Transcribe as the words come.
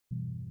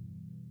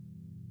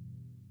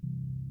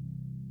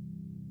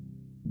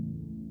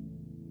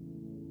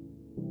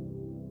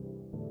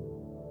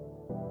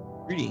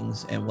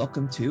Greetings and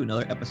welcome to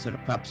another episode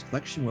of Pops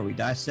Collection, where we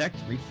dissect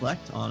and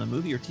reflect on a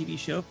movie or TV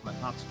show from my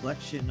Pops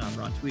Collection. I'm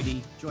Ron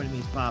Tweedy. Joining me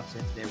is Pops,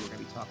 and today we're going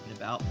to be talking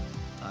about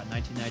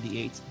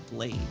 1998's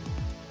Blade.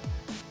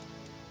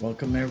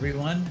 Welcome,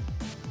 everyone.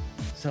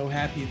 So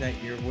happy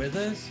that you're with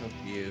us. Hope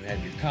you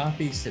had your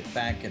coffee, sit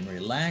back and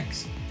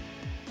relax.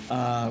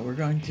 We're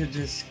going to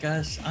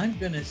discuss, I'm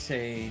going to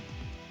say,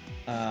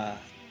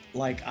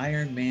 like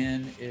Iron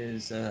Man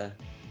is a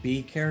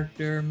B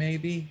character,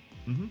 maybe.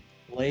 Mm-hmm.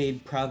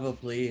 Blade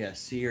probably a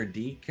C or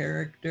D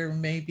character,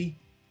 maybe.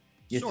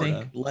 You Sorta.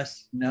 think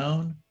less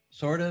known,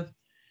 sort of.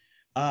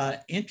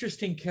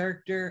 Interesting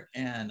character,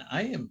 and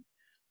I am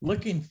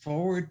looking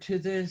forward to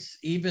this,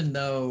 even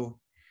though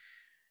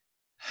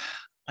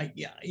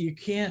you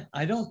can't.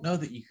 I don't know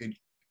that you could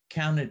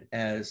count it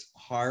as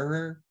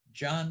horror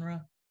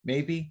genre,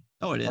 maybe.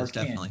 Oh, it Or is,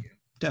 can definitely. you?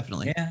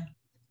 Definitely. Yeah,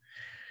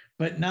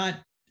 but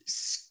not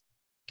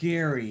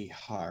scary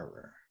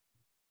horror.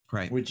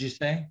 Right. Would you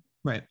say?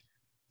 Right.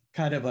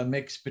 Kind of a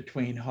mix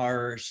between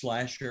horror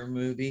slasher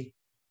movie,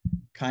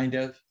 kind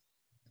of,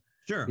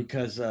 Sure.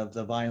 because of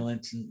the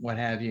violence and what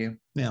have you.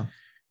 Yeah.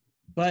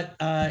 But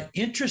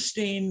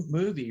interesting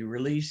movie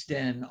released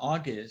in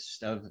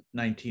August of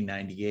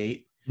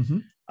 1998. Mm-hmm.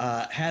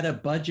 Had a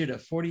budget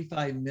of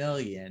 45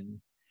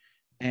 million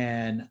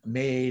and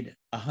made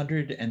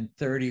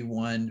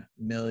 131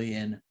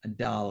 million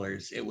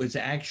dollars. It was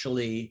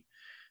actually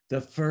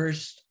the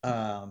first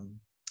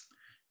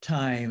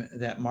time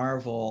that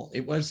Marvel,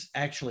 it was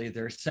actually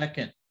their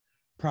second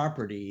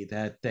property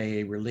that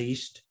they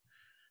released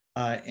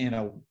in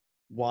a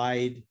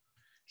wide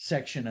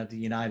section of the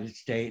United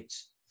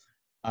States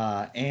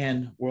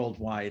and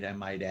worldwide, I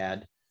might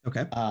add.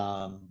 Okay.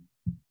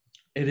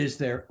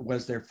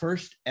 Was their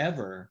first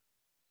ever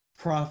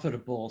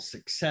profitable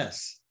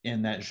success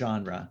in that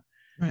genre.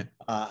 Right.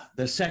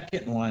 The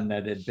second one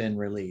that had been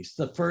released.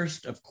 The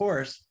first, of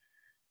course,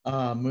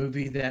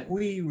 movie that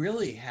we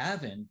really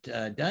haven't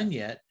done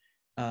yet.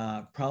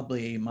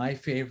 Probably my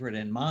favorite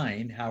and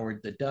mine,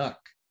 Howard the Duck.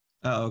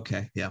 Oh,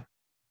 okay. Yeah.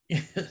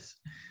 Yes.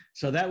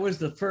 So that was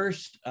the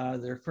first,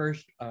 their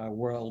first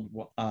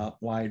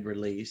worldwide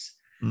release.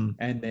 Mm.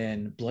 And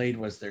then Blade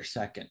was their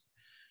second.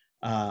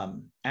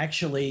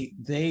 Actually,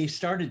 they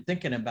started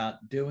thinking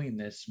about doing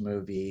this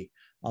movie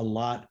a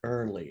lot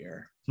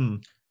earlier.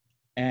 Mm.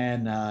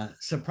 And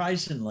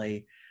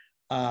surprisingly,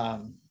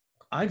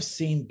 I've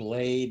seen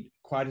Blade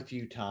quite a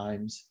few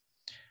times,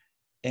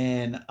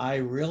 and I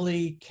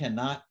really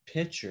cannot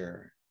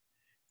picture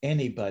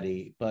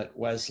anybody but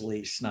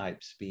Wesley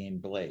Snipes being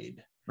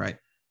Blade. Right.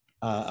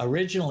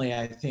 Originally,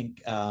 I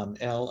think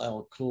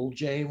LL Cool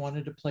J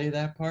wanted to play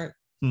that part.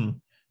 Mm.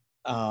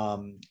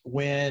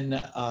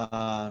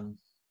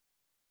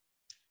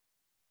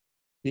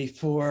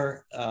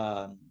 Before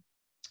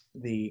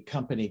the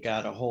company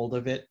got a hold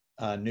of it,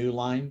 New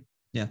Line.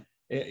 Yeah.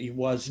 It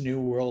was New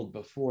World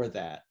before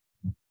that,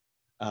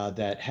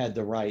 that had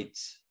the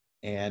rights.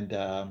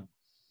 And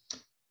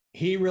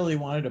he really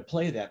wanted to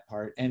play that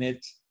part. And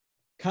it's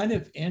kind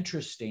of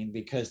interesting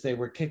because they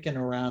were kicking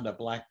around a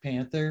Black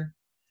Panther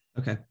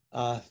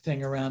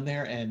thing around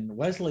there. And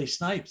Wesley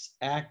Snipes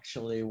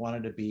actually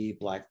wanted to be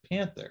Black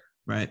Panther.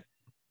 Right.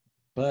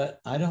 But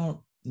I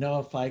don't know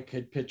if I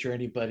could picture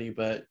anybody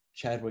but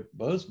Chadwick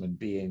Boseman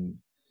being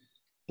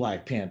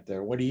Black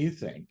Panther. What do you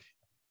think?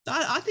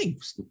 I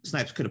think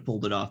Snipes could have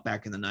pulled it off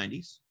back in the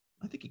 90s.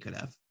 I think he could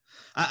have.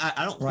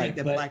 I don't think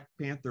that Black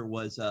Panther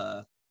was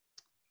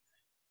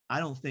I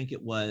don't think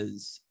it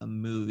was a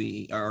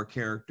movie or a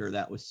character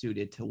that was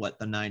suited to what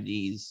the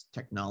 90s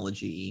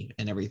technology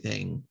and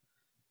everything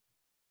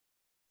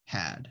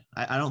had.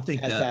 I don't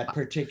think at that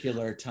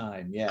particular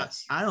time.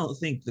 Yes. I don't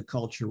think the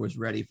culture was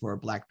ready for a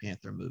Black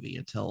Panther movie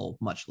until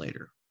much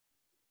later.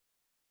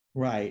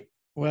 Right.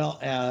 Well,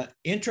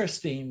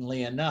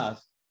 interestingly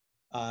enough,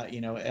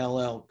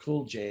 LL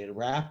Cool J, the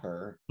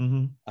rapper,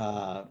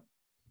 Mm-hmm.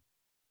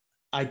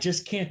 I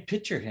just can't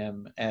picture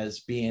him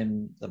as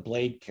being the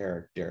Blade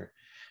character.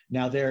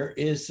 Now, there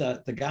is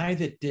the guy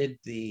that did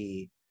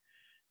the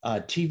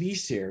TV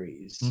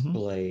series Mm-hmm.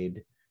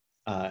 Blade.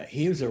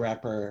 He was a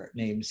rapper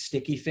named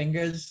Sticky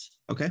Fingers.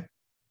 Okay.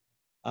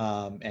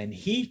 And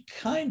he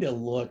kind of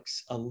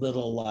looks a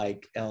little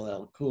like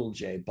LL Cool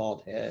J,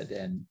 bald head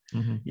and,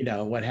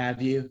 Mm-hmm. what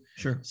have you.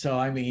 Sure. So,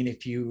 I mean,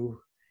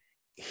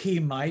 he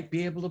might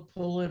be able to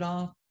pull it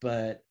off,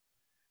 but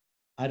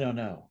I don't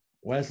know.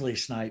 Wesley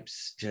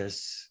Snipes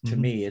just, to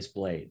Mm-hmm. me, is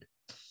Blade,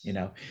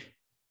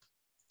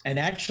 And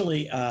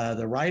actually,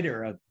 the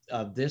writer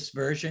of this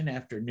version,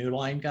 after New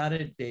Line got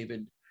it,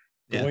 David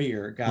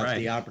Goyer got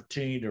the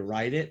opportunity to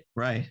write it.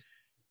 Right.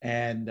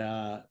 And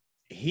there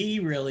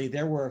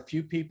were a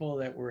few people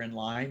that were in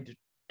line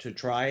to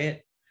try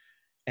it.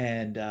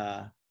 And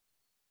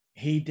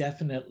he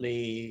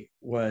definitely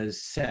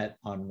was set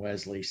on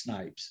Wesley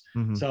Snipes.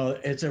 Mm-hmm. So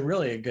it's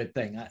really a good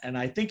thing. And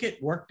I think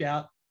it worked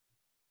out,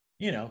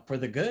 for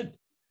the good.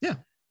 Yeah.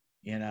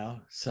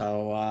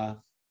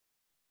 So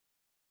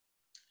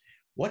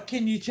what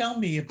can you tell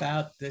me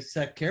about this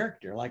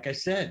character? Like I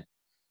said,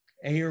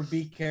 A or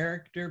B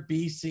character,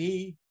 B,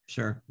 C?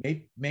 Sure.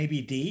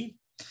 Maybe D.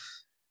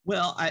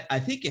 Well, I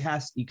think you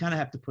kind of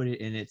have to put it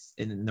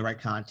in the right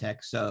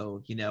context.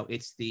 So,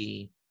 it's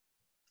the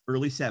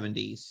early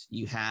 70s.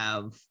 You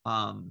have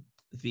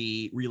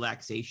the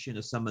relaxation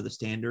of some of the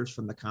standards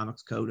from the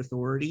Comics Code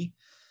Authority.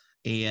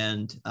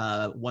 And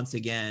once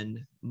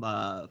again,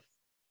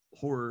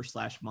 horror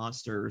 /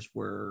 monsters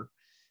were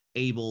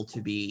able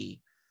to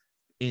be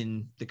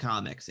in the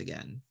comics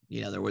again.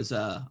 There was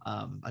a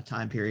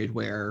time period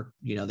where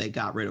they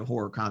got rid of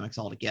horror comics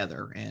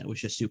altogether, and it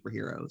was just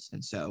superheroes.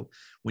 And so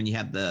when you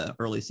have the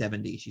early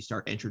 70s, you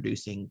start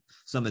introducing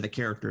some of the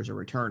characters are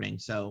returning.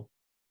 So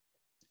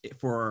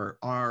for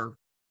our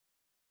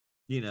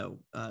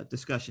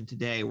discussion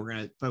today, we're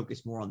going to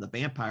focus more on the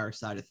vampire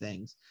side of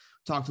things.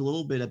 Talked a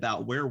little bit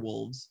about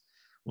werewolves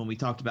when we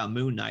talked about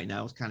Moon Knight, and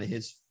that was kind of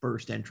his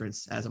first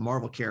entrance as a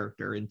Marvel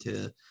character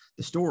into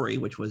the story,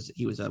 which was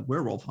he was a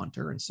werewolf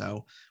hunter. And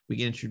so we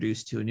get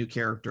introduced to a new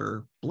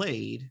character,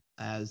 Blade,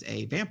 as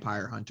a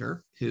vampire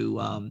hunter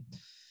who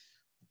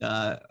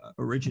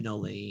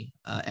originally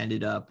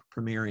ended up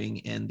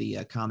premiering in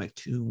the comic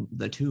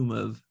The Tomb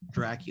of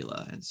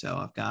Dracula. And so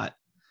I've got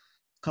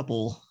a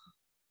couple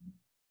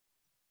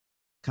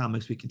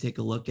comics we can take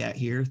a look at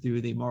here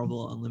through the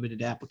Marvel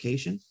Unlimited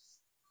application.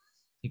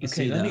 You can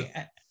see let me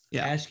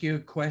ask you a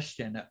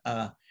question.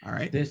 All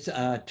right. This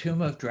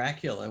Tomb of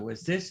Dracula,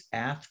 was this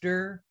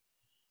after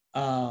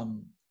the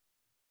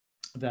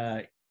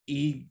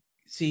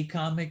EC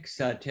Comics,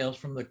 Tales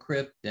from the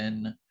Crypt,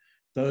 and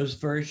those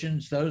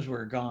versions? Those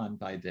were gone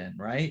by then,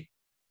 right?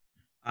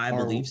 I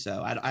believe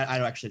so.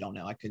 I actually don't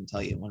know. I couldn't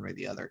tell you one way or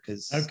the other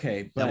because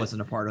that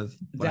wasn't a part of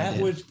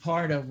that was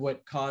part of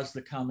what caused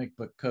the comic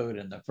book code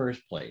in the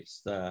first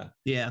place. The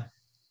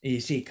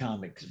EC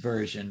Comics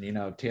version,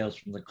 Tales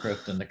from the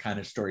Crypt and the kind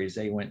of stories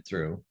they went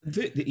through.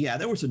 Yeah,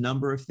 there was a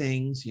number of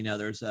things.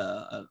 There's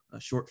a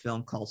short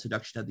film called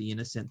Seduction of the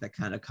Innocent that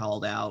kind of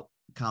called out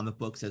comic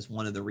books as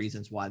one of the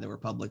reasons why they were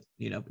public,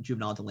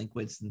 juvenile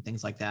delinquents and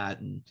things like that.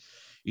 And,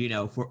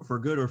 for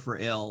good or for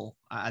ill,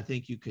 I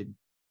think you could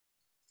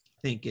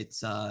think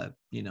it's,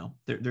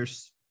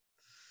 there's,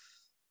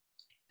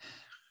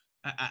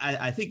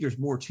 I think there's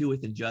more to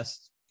it than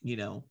just,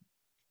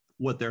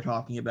 what they're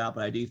talking about,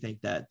 but I do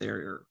think that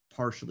they're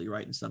partially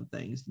right in some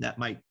things. And that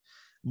might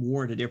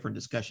warrant a different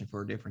discussion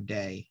for a different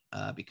day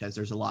because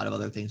there's a lot of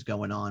other things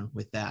going on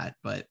with that.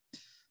 But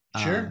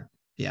sure,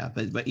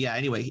 but yeah.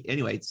 Anyway,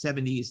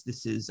 70s.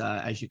 This is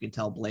as you can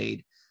tell,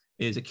 Blade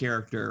is a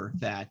character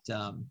that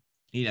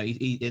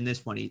he in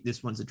this one.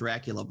 This one's a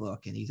Dracula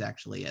book, and he's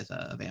actually as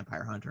a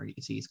vampire hunter. You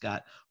can see he's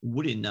got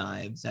wooden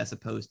knives as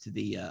opposed to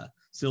the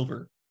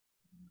silver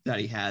that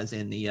he has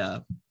in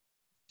the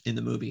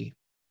movie.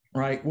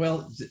 Right.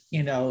 Well,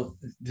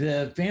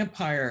 the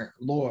vampire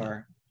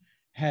lore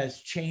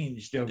has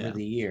changed over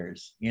the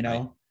years,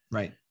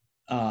 Right.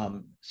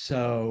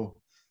 So,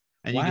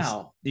 and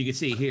wow. You can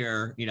see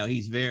here,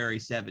 he's very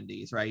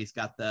 70s, right? He's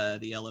got the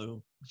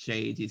yellow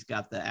shades. He's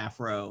got the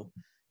afro.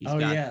 He's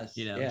got,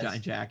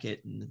 giant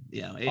jacket and,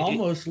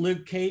 almost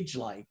Luke Cage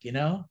like,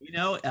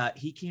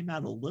 he came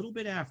out a little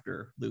bit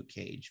after Luke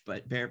Cage,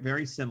 but very,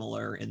 very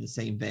similar in the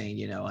same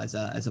vein, as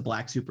a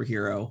black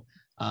superhero.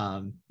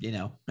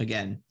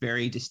 Again,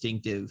 very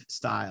distinctive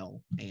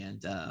style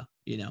and,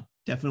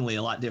 definitely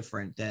a lot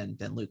different than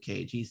Luke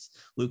Cage.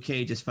 Luke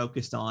Cage is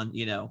focused on,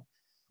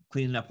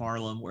 cleaning up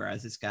Harlem,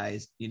 whereas this guy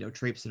is,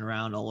 traipsing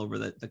around all over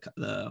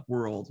the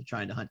world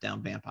trying to hunt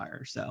down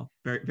vampires. So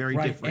very, very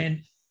different.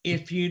 And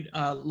if you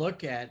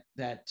look at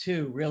that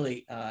too,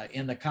 really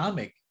in the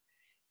comic,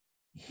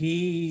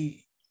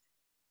 he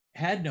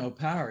had no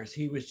powers.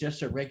 He was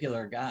just a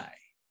regular guy.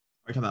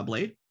 Are you talking about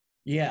Blade?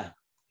 Yeah.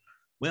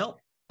 Well,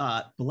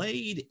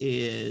 Blade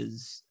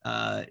is,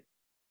 I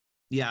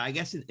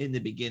guess in the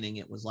beginning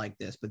it was like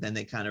this, but then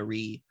they kind of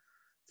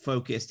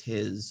refocused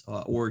his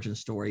origin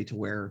story to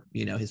where,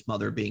 his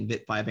mother being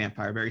bit by a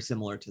vampire, very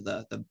similar to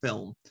the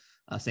film.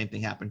 Same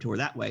thing happened to her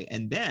that way.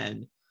 And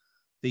then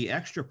the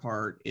extra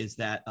part is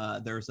that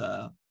there's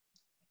a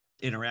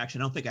interaction.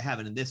 I don't think I have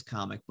it in this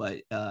comic,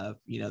 but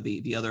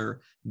the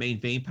other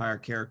main vampire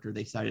character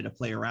they decided to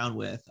play around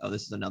with. Oh,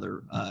 this is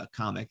another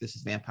comic. This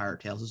is Vampire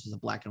Tales. This is a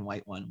black and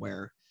white one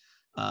where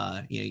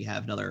you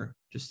have another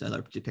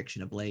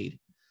depiction of Blade.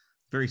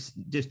 This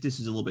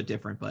is a little bit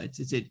different, but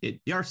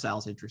the art style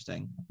is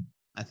interesting,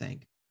 I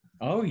think.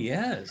 Oh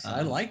yes,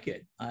 I like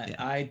it.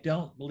 I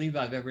don't believe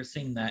I've ever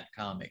seen that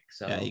comic.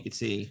 So yeah, you can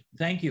see.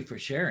 Thank you for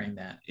sharing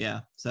that.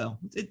 Yeah, so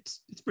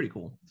it's pretty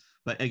cool.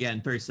 But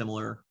again, very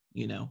similar.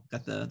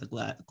 Got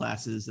the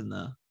glasses and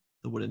the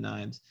wooden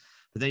knives.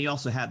 But then you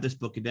also have this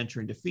book,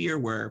 Adventure into Fear,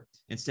 where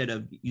instead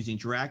of using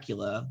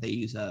Dracula, they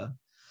use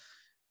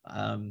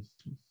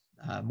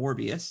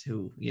Morbius,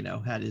 who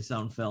had his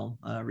own film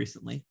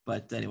recently.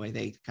 But anyway,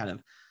 they kind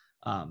of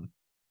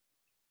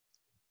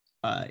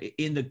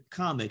in the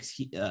comics,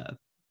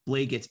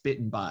 Blade gets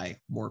bitten by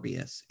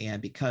Morbius,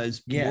 and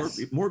because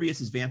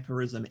Morbius's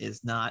vampirism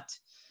is not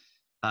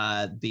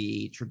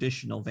the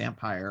traditional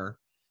vampirism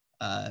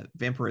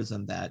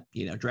that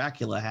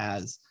Dracula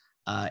has,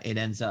 it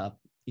ends up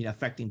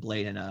affecting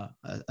Blade in a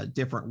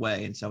different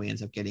way, and so he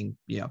ends up getting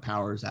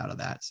powers out of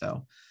that.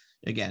 So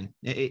again,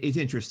 it's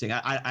interesting.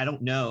 I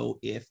don't know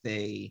if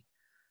they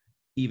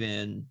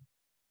even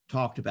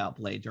talked about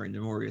Blade during the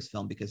Morbius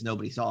film because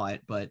nobody saw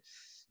it, but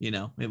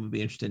it would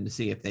be interesting to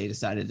see if they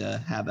decided to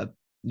have a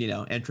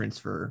entrance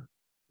for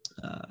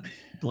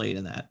Blade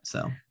in that.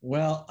 So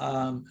well,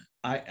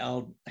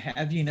 I'll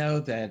have you know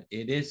that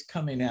it is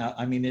coming out.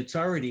 I mean, it's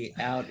already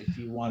out if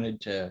you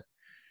wanted to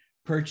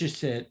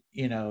purchase it,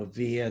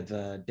 via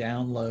the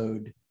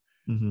download,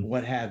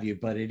 what have you.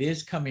 But it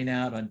is coming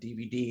out on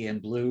DVD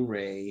and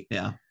Blu-ray.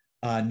 Yeah.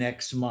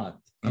 Next month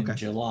in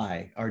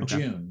July or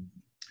June,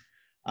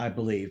 I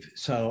believe.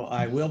 So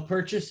I will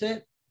purchase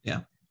it.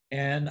 Yeah.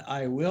 And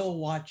I will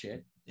watch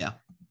it. Yeah.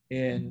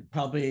 In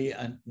probably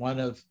one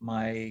of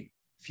my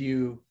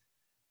few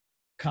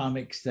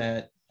comics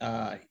that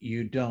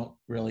you don't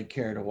really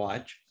care to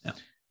watch. Yeah.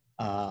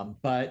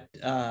 But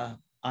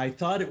I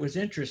thought it was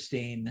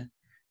interesting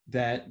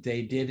that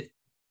they did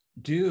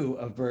do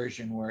a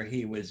version where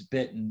he was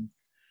bitten,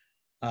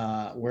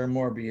 where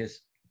Morbius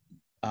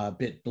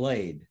bit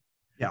Blade.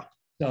 Yeah.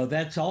 So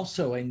that's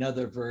also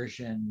another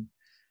version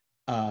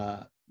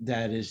that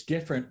is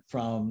different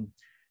from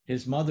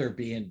his mother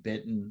being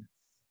bitten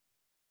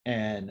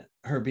and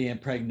her being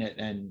pregnant,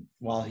 and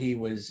while he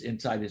was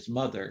inside his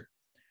mother,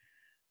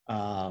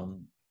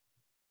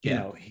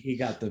 he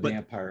got the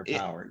vampire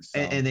powers. So.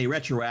 And they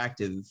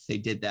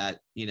did that,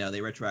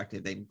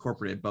 they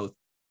incorporated both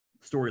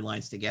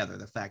storylines together.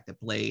 The fact that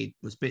Blade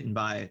was bitten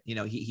by,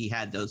 he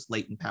had those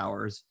latent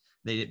powers.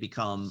 They didn't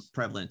become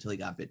prevalent until he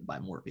got bitten by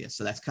Morbius.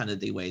 So that's kind of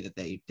the way that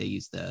they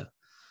used the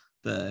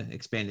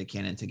expanded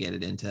canon to get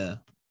it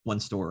into one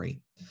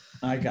story.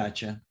 I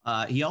gotcha.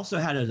 He also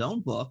had his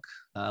own book,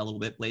 a little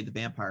bit, Blade the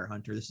Vampire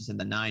Hunter. This is in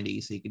the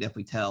 90s, so you could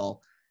definitely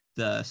tell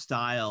the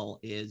style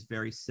is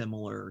very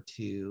similar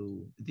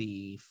to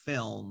the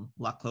film,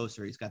 a lot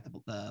closer. He's got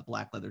the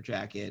black leather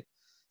jacket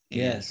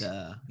and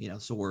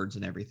swords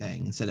and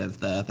everything instead of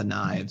the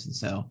knives. And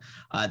so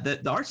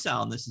the art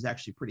style in this is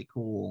actually pretty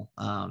cool.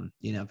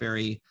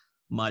 Very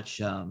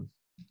much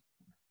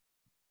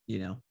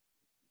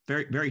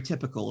very, very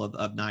typical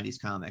of 90s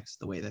comics,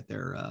 the way that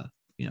they're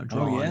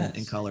drawn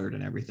and colored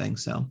and everything.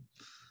 So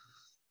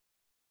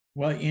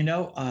well,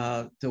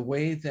 the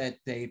way that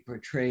they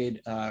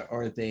portrayed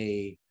or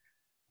the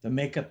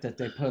makeup that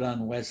they put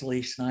on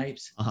Wesley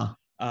Snipes,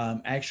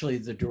 actually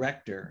the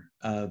director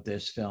of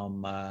this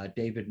film,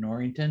 David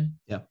Norrington,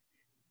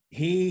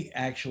 he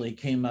actually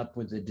came up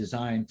with the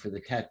design for the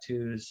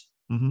tattoos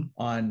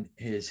on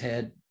his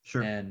head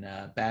and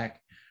back,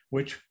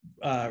 which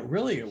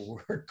really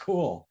were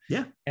cool.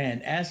 Yeah.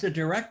 And as a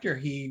director,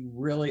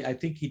 I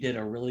think he did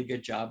a really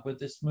good job with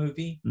this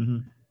movie,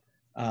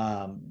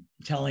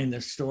 telling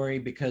the story,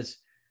 because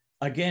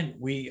again,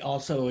 we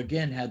also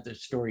had the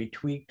story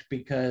tweaked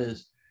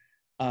because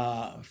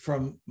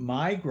from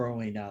my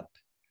growing up,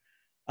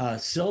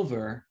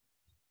 silver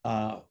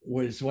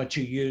was what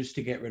you used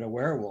to get rid of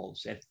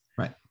werewolves.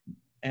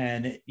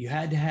 And you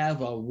had to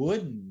have a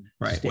wooden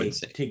stake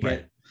to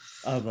get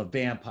of a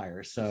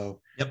vampire. So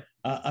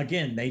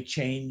again, they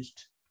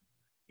changed,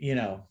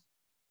 the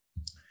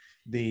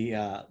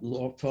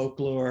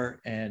folklore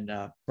and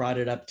brought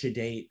it up to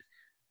date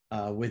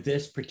with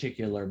this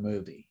particular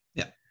movie.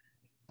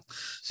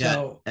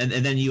 So, and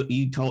then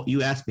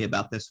you asked me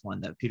about this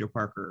one, that Peter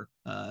Parker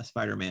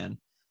Spider-Man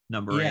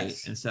number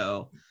 8, and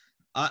so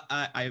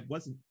I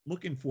wasn't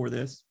looking for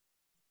this,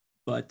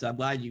 but I'm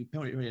glad you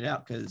pointed it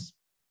out because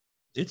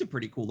it's a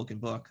pretty cool looking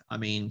book. I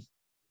mean,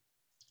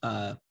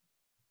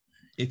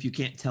 if you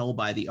can't tell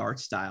by the art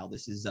style,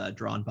 this is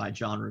drawn by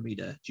John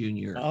Romita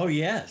Jr. Oh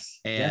yes,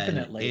 and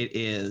definitely. It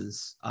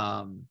is.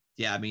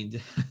 I mean,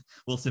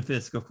 Wilson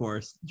Fisk, of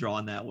course,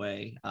 drawn that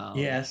way.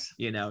 Yes.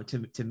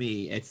 To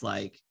me, it's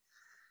like,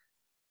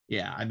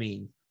 I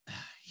mean,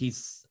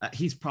 he's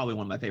probably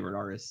one of my favorite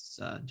artists,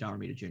 John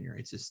Romita Jr.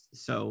 It's just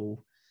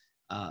so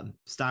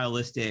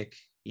stylistic.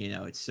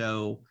 It's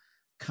so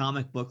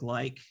comic book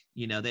like.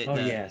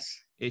 Yes.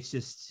 It's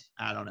just,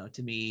 I don't know.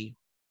 To me,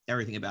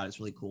 everything about it is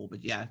really cool. But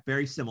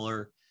very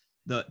similar.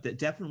 The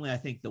definitely, I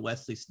think the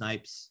Wesley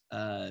Snipes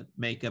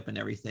makeup and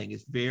everything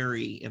is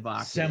very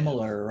evocative.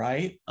 Similar,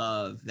 right?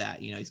 Of that,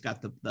 he's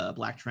got the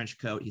black trench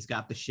coat, he's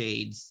got the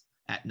shades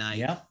at night.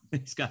 Yep.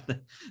 He's got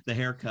the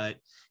haircut.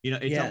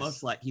 It's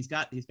almost like he's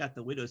got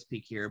the widow's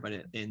peak here, but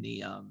in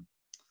the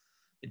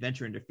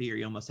Adventure into Fear,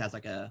 he almost has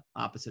like a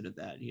opposite of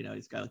that.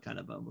 He's got kind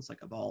of almost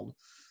like a bald,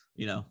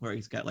 where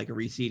he's got like a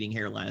receding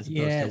hairline as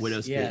opposed to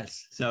widow's peak.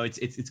 So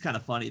it's kind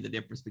of funny the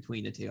difference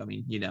between the two. I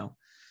mean,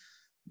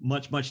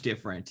 much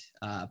different,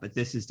 but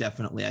this is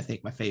definitely, I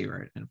think, my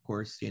favorite. And of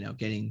course,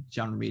 getting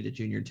John Romita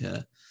Jr.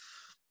 to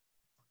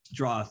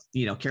draw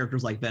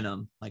characters like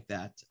Venom like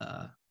that,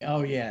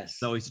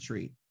 it's always a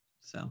treat.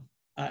 So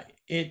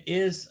it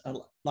is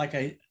like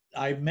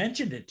I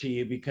mentioned it to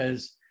you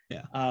because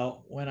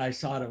when I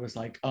saw it, it was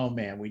like, oh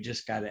man, we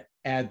just got to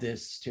add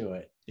this to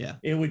it.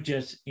 It would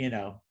just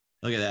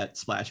look at that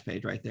splash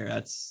page right there.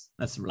 That's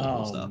some really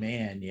cool stuff. Oh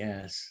man,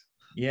 yes.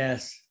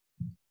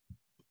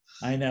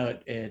 I know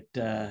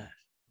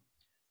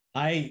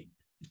I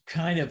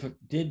kind of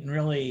didn't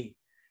really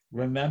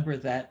remember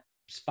that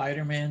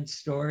Spider-Man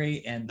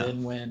story, and No.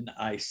 then when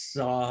I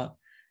saw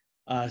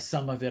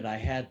some of it, I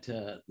had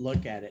to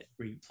look at it,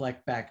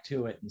 reflect back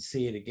to it, and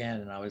see it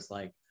again, and I was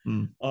like,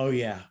 Mm. "Oh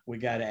yeah, we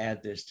got to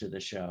add this to the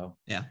show."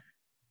 Yeah.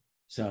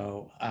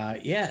 So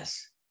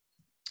yes,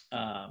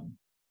 um,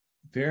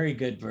 very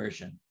good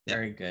version, Yeah.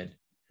 very good.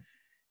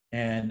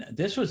 And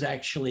this was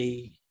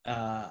actually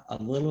a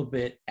little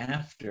bit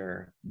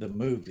after the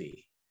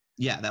movie.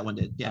 Yeah, that one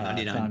did. Yeah, If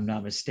 99. I'm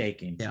not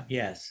mistaken. Yeah.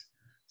 Yes.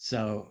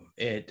 So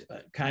it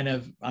kind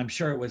of, I'm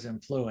sure it was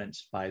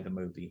influenced by the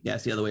movie. Yeah,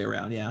 it's the other way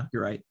around. Yeah,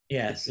 you're right.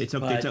 Yes. They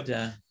took,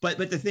 but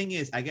the thing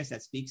is, I guess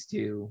that speaks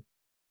to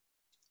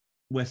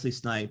Wesley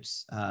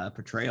Snipes'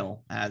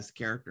 portrayal as the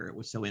character. It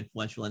was so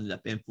influential, ended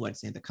up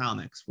influencing the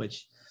comics,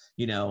 which,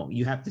 you know,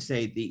 you have to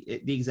say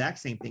the exact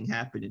same thing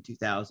happened in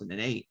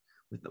 2008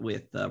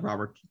 with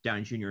Robert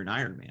Downey Jr. and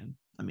Iron Man.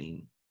 I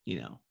mean, you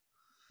know,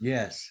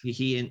 yes,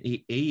 he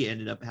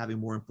ended up having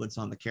more influence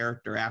on the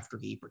character after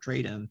he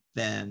portrayed him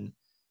than,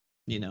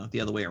 you know,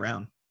 the other way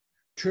around.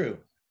 True,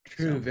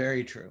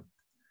 very true.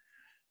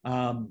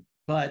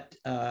 But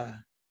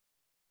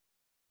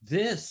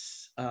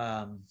this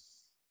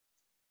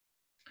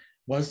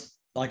was,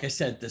 like I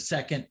said, the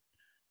second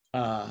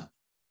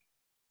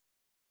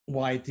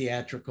wide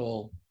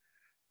theatrical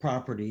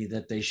property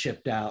that they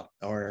shipped out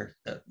or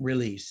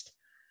released.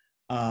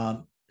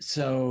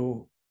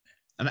 So,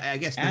 and I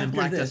guess Men in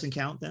Black doesn't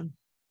count then.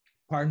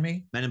 Pardon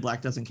me? Men in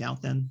Black doesn't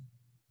count then.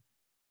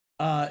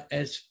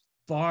 As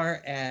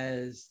far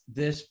as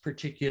this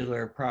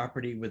particular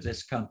property with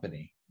this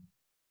company,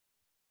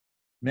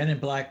 Men in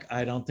Black,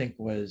 I don't think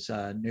was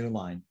New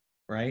Line,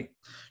 right?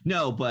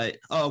 No, but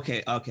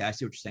okay, I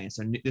see what you're saying.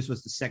 So this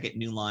was the second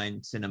New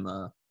Line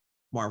Cinema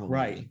Marvel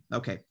right. movie.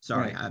 Okay,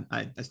 sorry,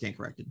 right. I stand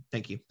corrected.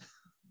 Thank you.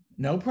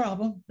 No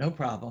problem, no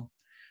problem.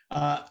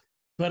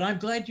 But I'm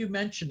glad you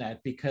mentioned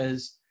that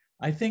because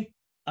I think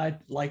I'd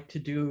like to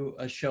do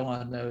a show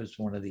on those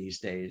one of these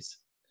days.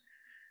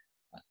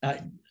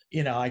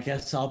 You know, I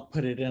guess I'll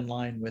put it in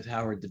line with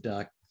Howard the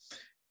Duck.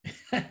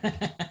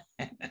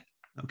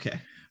 Okay.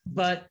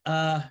 But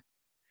I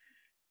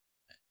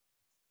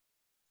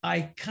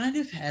kind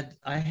of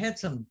had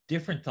some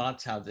different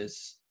thoughts how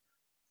this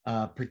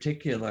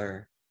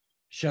particular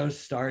show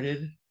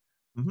started.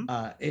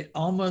 Mm-hmm. It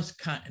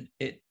almost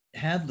it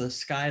had the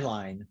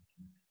skyline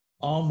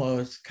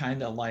almost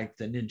kind of like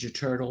the Ninja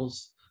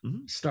Turtles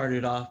mm-hmm.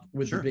 started off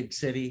with the big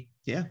city.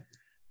 Yeah.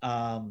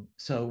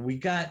 So we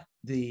got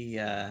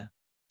the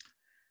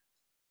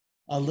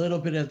a little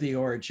bit of the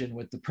origin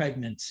with the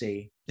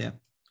pregnancy. Yeah.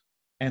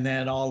 And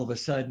then all of a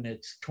sudden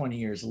it's 20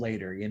 years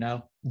later, you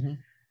know? Mm-hmm.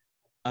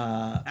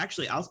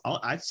 Actually,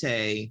 I'd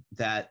say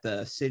that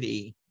the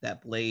city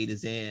that Blade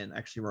is in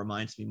actually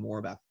reminds me more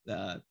about,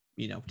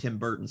 you know, Tim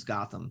Burton's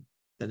Gotham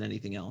than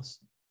anything else.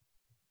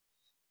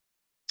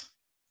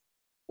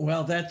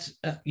 Well, that's,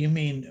 you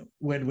mean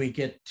when we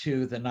get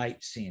to the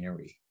night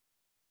scenery?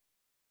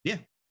 Yeah.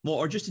 Well,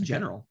 or just in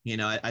general, you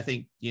know, I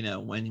think, you know,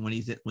 when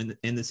he's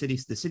in the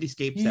cities, the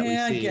cityscapes that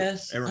we see, I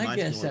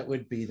guess that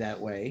would be that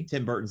way.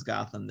 Tim Burton's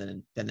Gotham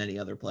than any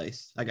other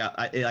place.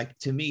 Like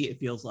to me, it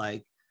feels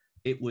like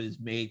it was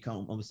made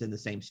almost in the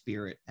same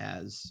spirit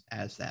as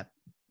that,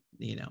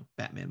 you know,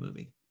 Batman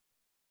movie.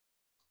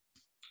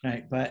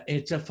 Right, but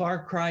it's a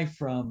far cry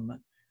from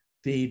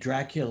the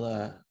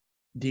Dracula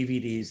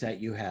DVDs that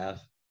you have.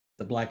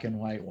 The black and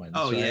white ones.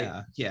 Oh,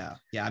 right? yeah.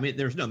 I mean,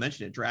 there's no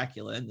mention of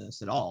Dracula in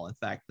this at all. In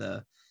fact,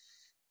 the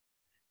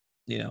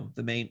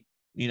main,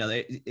 you know,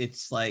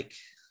 it's like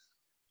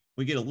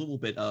we get a little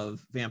bit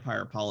of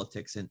vampire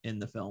politics in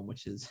the film,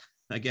 which is,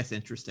 I guess,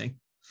 interesting.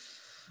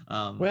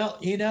 Well,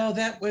 you know,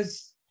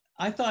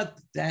 I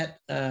thought that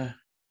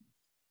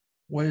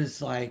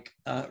was like,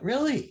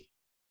 really?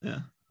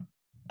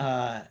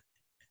 Yeah.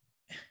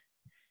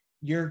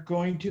 You're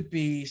going to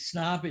be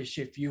snobbish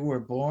if you were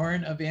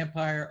born a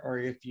vampire or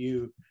if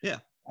you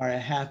are a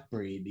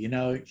half-breed. You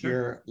know,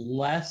 you're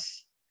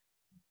less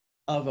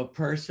of a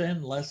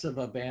person, less of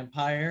a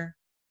vampire.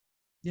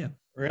 Yeah.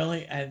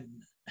 Really?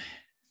 And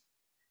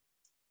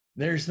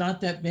there's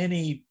not that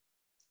many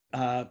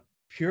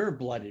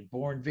pure-blooded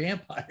born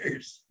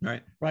vampires.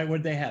 Right. Right?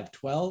 Would they have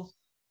 12,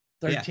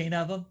 13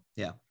 of them?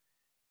 Yeah.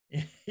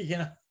 You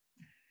know,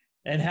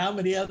 and how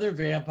many other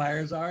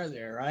vampires are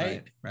there,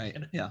 right? Right.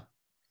 You know?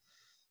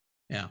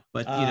 Yeah,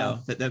 but you know,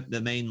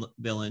 the main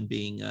villain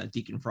being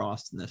Deacon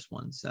Frost in this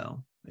one,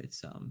 so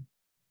it's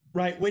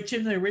right, which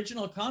in the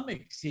original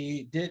comics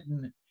he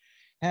didn't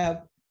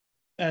have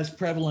as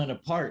prevalent a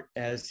part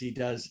as he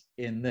does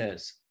in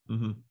this.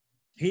 Mm-hmm.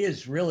 He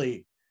is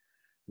really,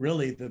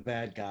 really the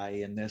bad guy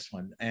in this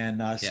one,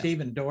 and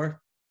Stephen Dorff.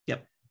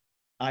 Yep,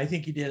 I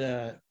think he did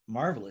a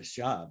marvelous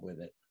job with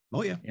it.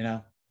 Oh yeah, you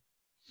know.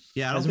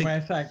 Yeah, as a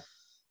matter of fact,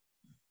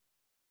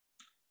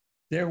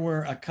 there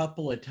were a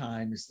couple of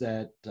times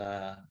that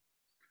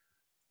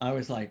I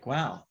was like,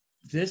 wow,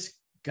 this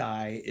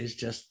guy is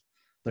just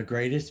the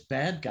greatest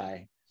bad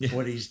guy,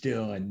 what he's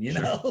doing, you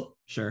know?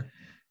 Sure.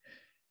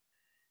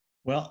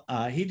 Well,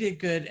 he did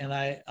good, and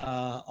I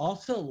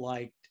also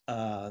liked.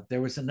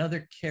 There was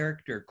another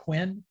character,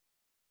 Quinn.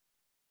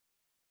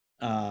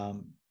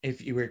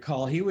 If you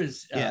recall, he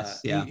was Yes,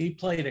 yeah. he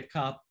played a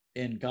cop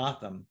in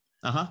Gotham,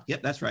 Uh-huh.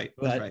 Yep, that's right.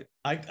 That's but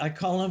right. I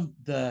call him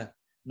the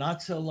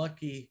not so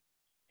lucky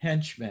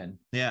henchman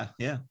Yeah,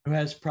 yeah. who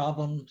has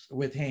problems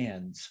with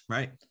hands.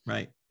 Right,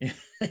 right.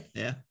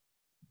 Yeah.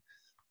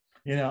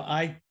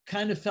 I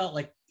kind of felt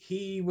like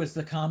he was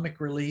the comic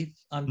relief.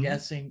 I'm Hmm.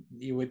 guessing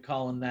you would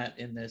call him that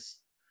in this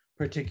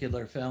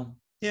particular film.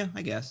 Yeah,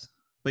 I guess.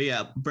 But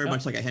yeah, very Oh,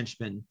 much like a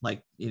henchman.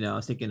 Like, I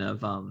was thinking of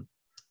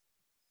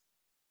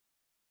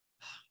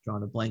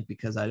drawing a blank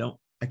because I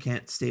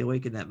can't stay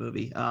awake in that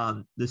movie.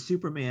 The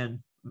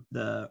Superman,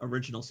 the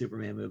original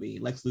Superman movie,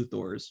 Lex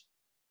Luthor's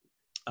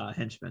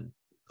henchman,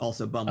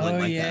 also bumbling oh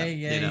like yeah, that,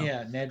 yeah,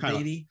 yeah. Ned kind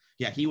of, Beatty,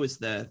 yeah, he was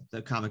the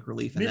comic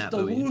relief in that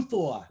Mr. movie.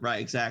 Luthor. Right,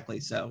 exactly.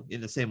 So in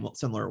the same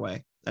similar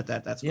way. That's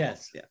what.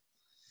 Yes, Yeah.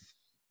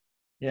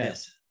 Yeah.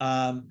 yes.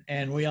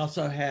 And we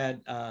also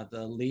had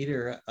the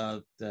leader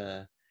of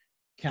the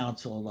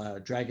council,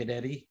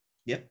 Dragadetti,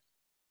 Yep.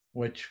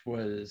 which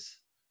was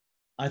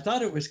I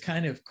thought it was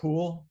kind of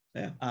cool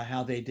Yeah.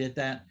 how they did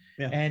that.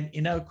 Yeah.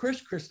 And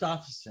Chris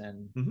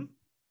Christopherson Mm-hmm.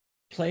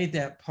 played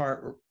that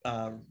part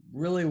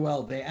really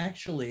well. Yeah.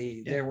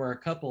 There were a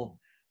couple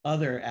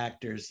other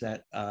actors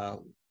that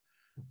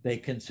they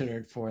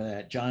considered for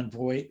that. John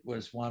Voight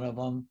was one of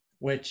them,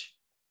 which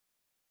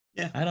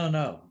Yeah. I don't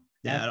know.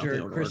 Yeah. I don't think After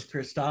it would Chris work.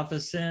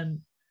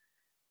 Christopherson,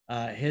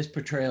 his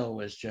portrayal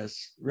was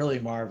just really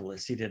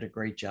marvelous. He did a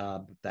great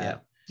job with Yeah.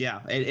 that.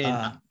 Yeah. And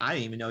Uh, I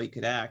didn't even know he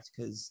could act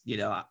because,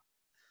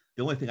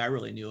 the only thing I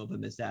really knew of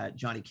him is that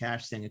Johnny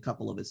Cash sang a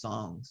couple of his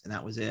songs, and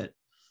that was it.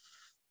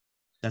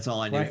 That's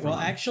all I knew right. Well,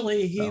 from him.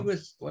 actually, he So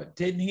was. What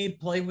didn't he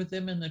play with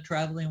him in the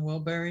Traveling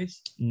Wilburys?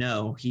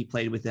 no, he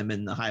played with them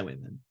in the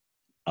Highwaymen.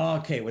 Oh,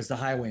 okay, it was the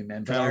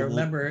Highwaymen, but I Travel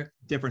remember.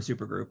 different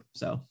super group.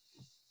 So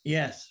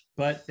Yes,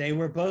 but they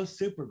were both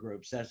super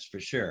groups. That's for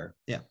sure.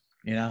 yeah,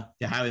 You know,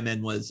 the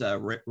Highwaymen was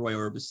Roy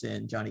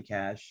Orbison, Johnny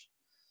Cash,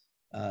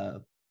 uh,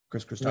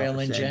 Chris Waylon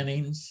Christopherson,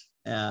 Jennings.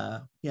 yeah,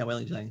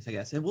 Waylon Jennings, I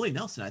guess, and Willie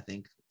Nelson, I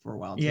think, for a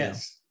while too.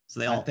 Yes, So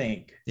they I all,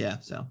 think. yeah.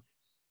 So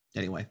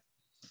anyway,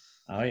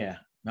 Oh yeah.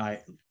 All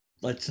right.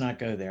 Let's not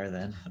go there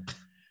then.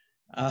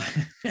 Uh,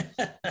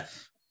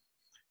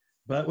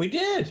 but we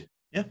did.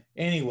 yeah.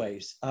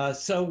 Anyways,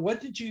 so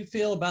what did you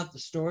feel about the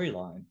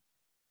storyline?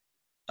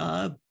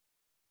 Uh,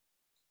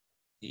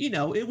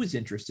 it was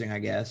interesting, I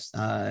guess.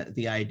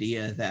 The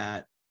idea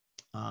that,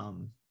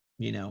 um,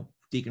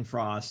 Deacon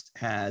Frost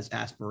has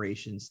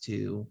aspirations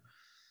to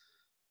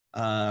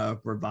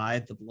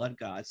revive the blood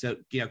god. So,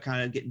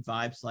 kind of getting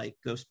vibes like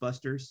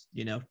Ghostbusters,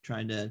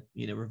 trying to,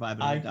 revive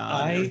an old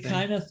god and I everything.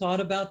 kind of thought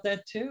about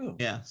that too.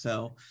 Yeah.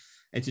 So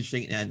it's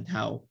interesting, and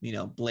how,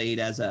 Blade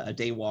as a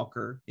day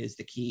walker is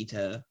the key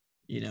to,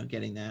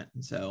 getting that.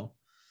 And so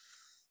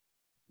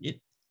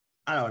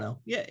I don't know.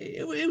 Yeah,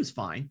 it was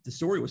fine. The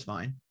story was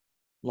fine.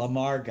 La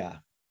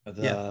Marga, Yeah.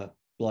 the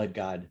blood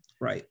god.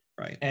 Right.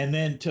 Right. And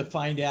then to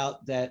find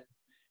out that,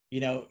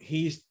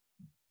 he's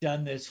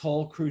done this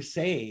whole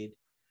crusade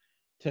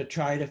to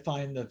try to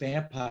find the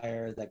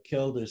vampire that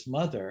killed his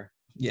mother.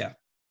 Yeah.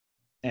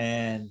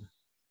 And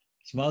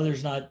his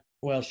mother's not,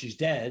 well, she's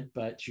dead,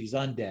 but she's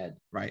undead,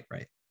 Right.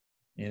 Right.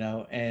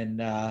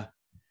 and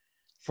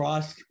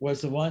Frost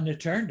was the one that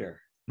turned her.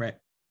 Right.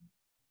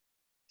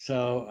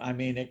 So, I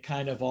mean, it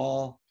kind of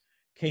all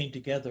came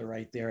together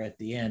right there at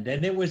the end.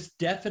 And it was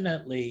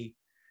definitely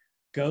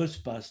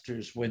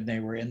Ghostbusters when they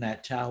were in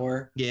that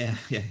tower Yeah.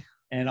 Yeah.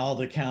 and all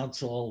the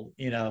council,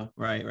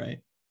 Right. Right.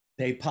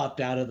 they popped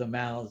out of the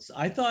mouths.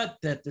 I thought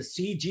that the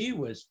CG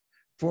was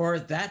for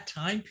that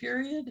time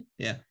period.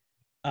 Yeah.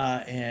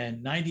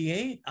 In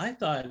 98, I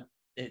thought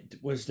it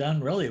was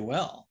done really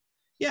well.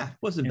 Yeah, it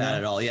wasn't You bad know,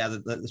 at all. Yeah,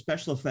 the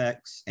special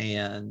effects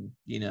and,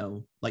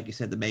 like you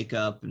said, the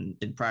makeup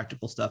and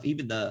practical stuff,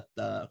 even the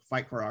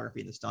fight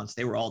choreography and the stunts,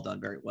 they were all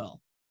done very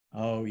well.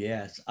 oh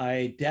yes,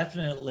 I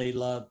definitely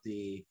love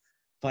the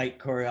fight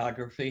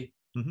choreography.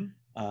 Mm-hmm.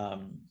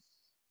 Um,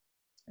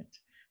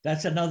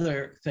 that's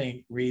another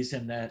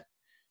reason that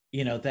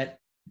that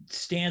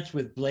stance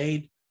with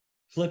Blade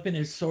flipping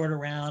his sword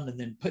around and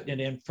then putting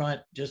it in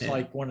front, just Yeah.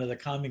 like one of the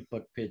comic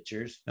book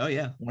pictures. Oh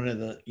yeah. One of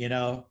the,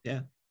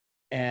 Yeah.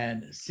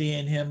 and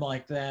seeing him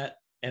like that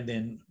and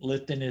then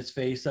lifting his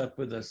face up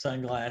with the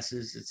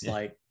sunglasses, it's Yeah.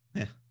 like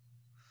Yeah.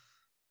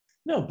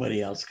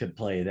 nobody else could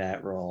play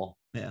that role.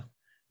 Yeah.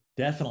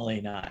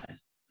 Definitely not.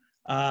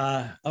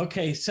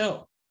 Okay,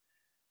 so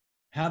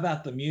how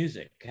about the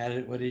music?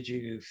 What did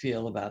you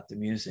feel about the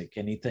music?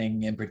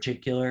 Anything in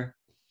particular?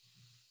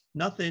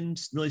 Nothing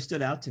really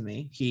stood out to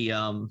me. He,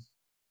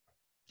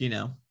 you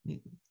know,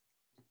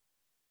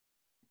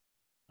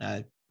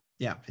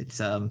 yeah, it's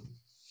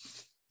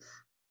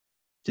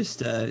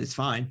just it's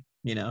fine.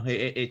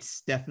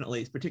 It's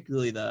definitely, it's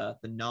particularly the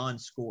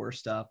non-score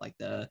stuff, like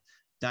the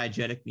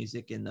diegetic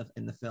music in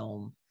the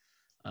film,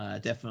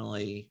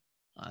 definitely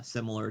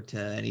similar to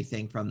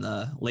anything from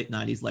the late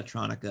 '90s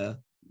electronica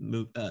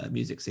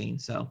music scene.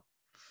 So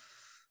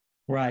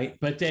Right.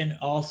 But then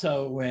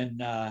also when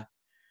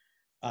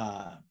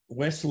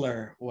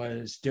Whistler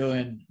was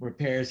doing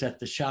repairs at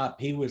the shop,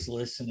 he was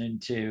listening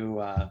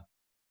to,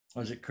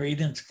 was it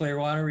Creedence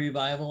Clearwater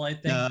Revival, I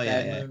think, Oh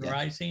yeah, Bad yeah, Moon yeah.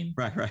 Rising?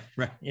 Right, right,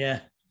 right.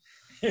 Yeah.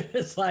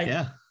 It's like,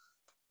 Yeah.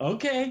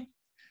 okay,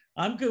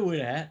 I'm good with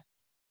that.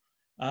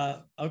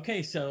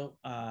 Okay, so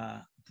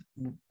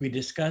we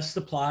discussed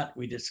the plot,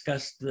 we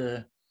discussed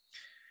the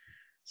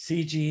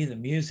CG, the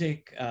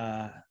music,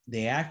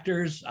 the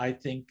actors. I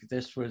think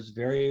this was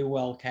very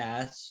well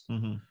cast.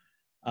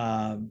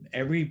 Mm-hmm.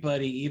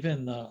 Everybody,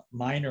 even the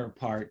minor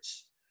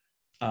parts,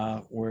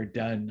 were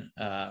done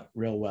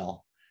real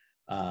well.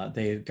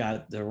 They've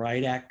got the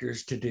right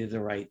actors to do the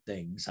right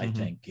things, I Mm-hmm.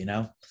 think, you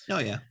know. Oh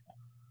yeah.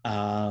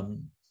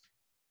 Um,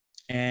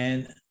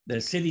 and the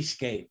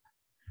cityscape,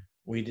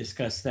 we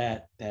discussed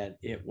that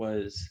it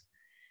was,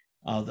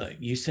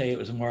 you say it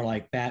was more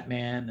like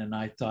Batman, and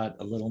I thought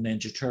a little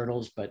Ninja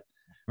Turtles, but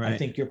I Right.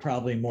 think you're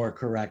probably more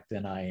correct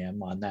than I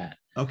am on that.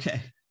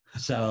 Okay.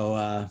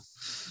 So,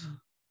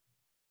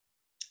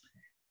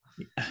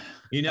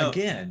 You know,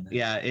 again,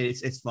 yeah,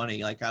 it's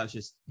funny. Like I was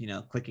just,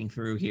 clicking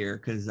through here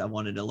because I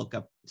wanted to look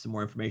up some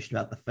more information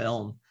about the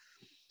film.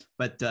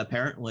 But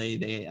apparently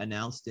they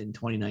announced in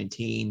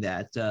 2019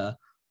 that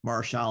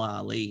Marshall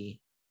Ali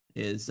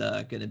is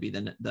going to be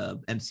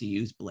the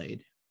MCU's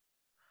Blade.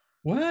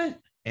 what?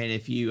 And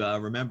if you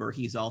remember,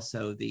 he's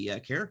also the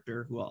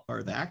character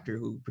or the actor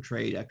who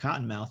portrayed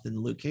Cottonmouth in the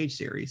Luke Cage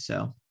series.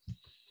 So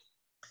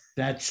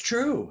That's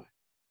true.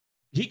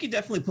 he could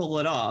definitely pull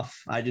it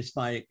off. I just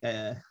find,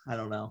 I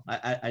don't know.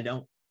 I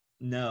don't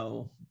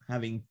know,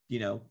 having,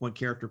 one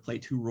character play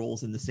two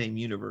roles in the same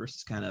universe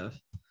is kind of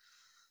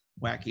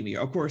wacky me.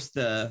 Of course,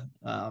 the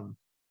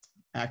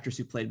actress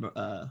who played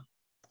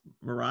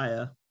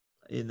Mariah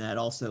in that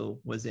also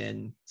was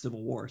in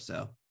Civil War.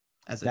 So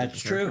as a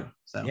That's different character. true.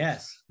 So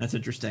Yes. that's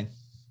interesting.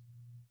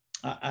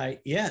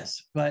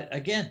 Yes, but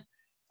again,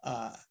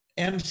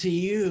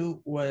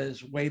 MCU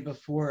was way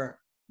before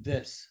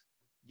this.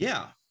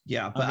 Yeah.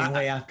 Yeah. But I mean,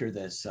 way after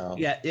this. So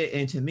yeah.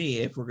 And to me,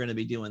 if we're going to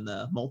be doing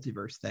the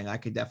multiverse thing, I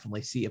could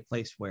definitely see a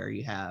place where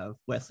you have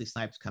Wesley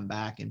Snipes come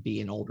back and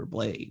be an older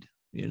Blade.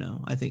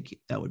 I think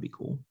that would be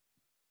cool.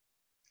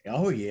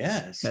 Oh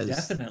yes,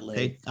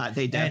 definitely.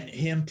 And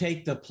him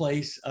take the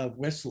place of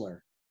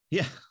Whistler.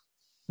 Yeah,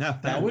 no,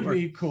 that would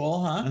be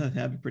cool, huh?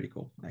 That'd be pretty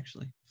cool,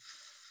 actually.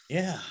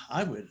 Yeah,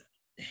 I would.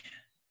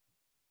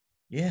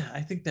 Yeah,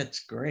 I think that's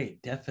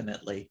great.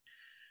 Definitely.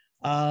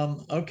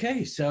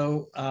 Okay,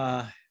 so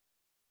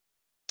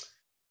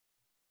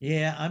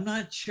yeah, I'm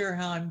not sure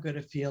how I'm going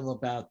to feel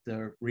about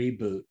the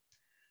reboot,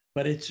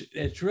 but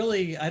it's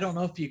really, I don't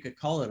know if you could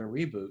call it a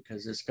reboot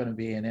because it's going to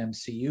be an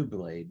MCU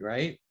Blade,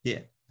 right? Yeah,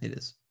 it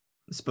is.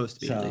 It's supposed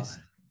to be, so, at least.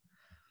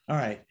 All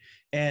right.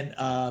 And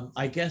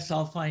I guess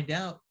I'll find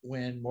out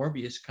when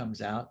Morbius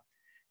comes out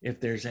if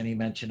there's any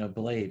mention of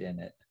Blade in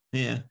it.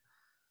 Yeah.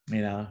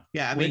 Yeah,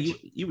 I mean,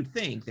 you would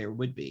think there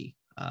would be,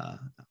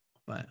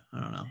 but I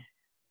don't know.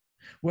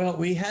 Well,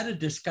 we had a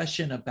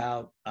discussion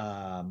about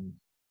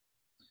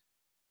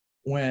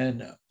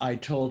when I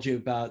told you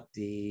about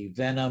the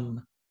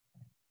Venom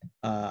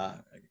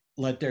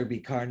Let There Be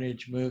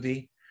Carnage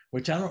movie,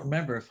 which I don't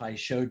remember if I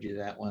showed you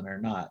that one or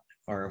not,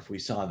 or if we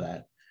saw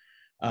that.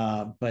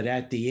 But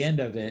at the end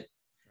of it,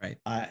 right,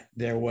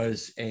 there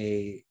was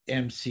a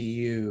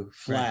MCU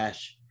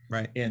Flash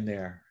right in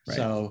there. Right.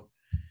 So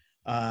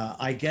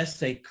I guess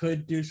they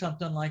could do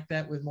something like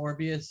that with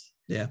Morbius.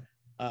 Yeah.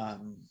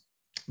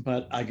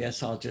 But I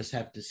guess I'll just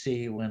have to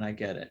see when I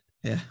get it.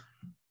 Yeah.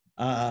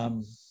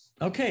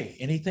 Okay.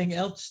 Anything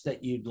else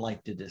that you'd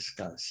like to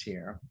discuss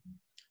here?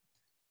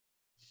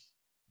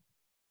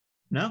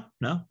 No,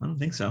 I don't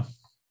think so.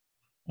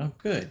 Oh,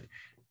 good.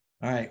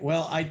 All right.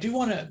 Well, I do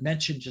want to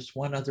mention just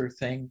one other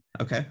thing.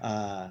 Okay.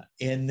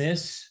 In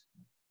this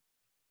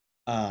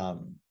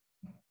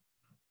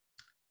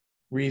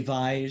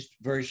revised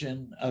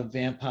version of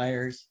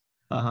vampires,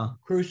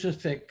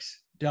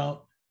 crucifix don't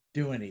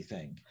do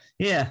anything.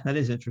 Yeah, that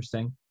is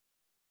interesting.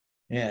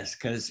 Yes,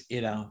 because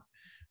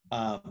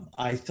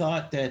I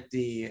thought that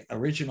the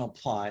original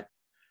plot,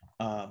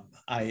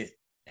 I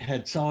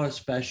had saw a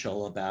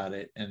special about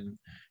it, and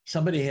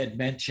somebody had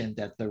mentioned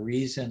that the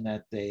reason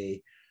that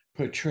they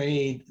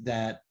portrayed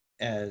that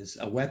as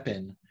a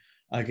weapon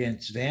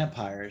against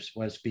vampires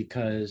was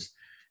because,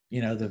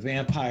 the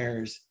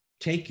vampires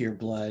take your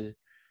blood,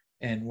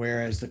 and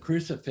whereas the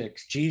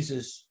crucifix,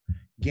 Jesus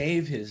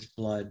gave his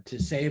blood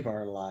to save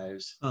our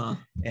lives,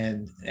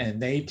 and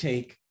they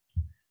take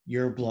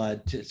your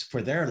blood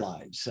for their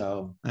lives.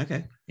 So,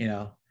 okay,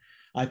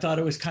 I thought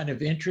it was kind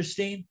of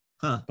interesting,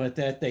 but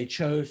that they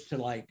chose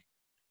to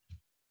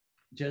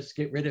just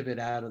get rid of it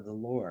out of the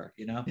lore,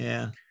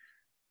 Yeah.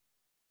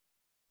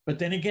 But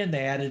then again,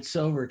 they added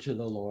silver to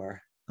the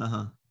lore.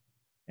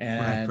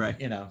 And right.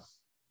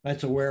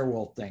 That's a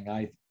werewolf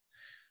thing.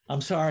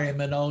 I'm sorry,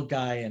 I'm an old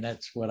guy, and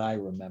that's what I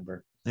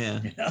remember.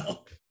 Yeah.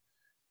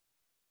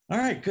 All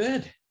right,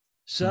 good.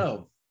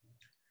 So,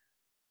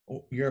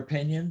 your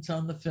opinions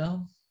on the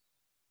film,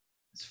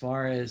 as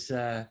far as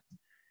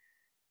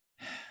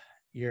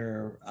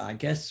I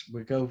guess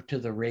we go to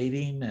the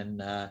rating, and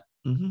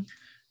Mm-hmm.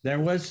 there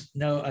was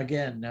no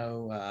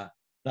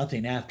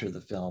nothing after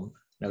the film,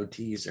 no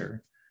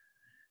teaser.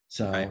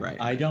 So Right.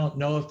 I don't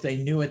know if they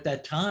knew at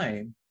that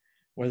time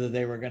whether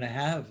they were going to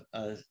have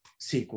a sequel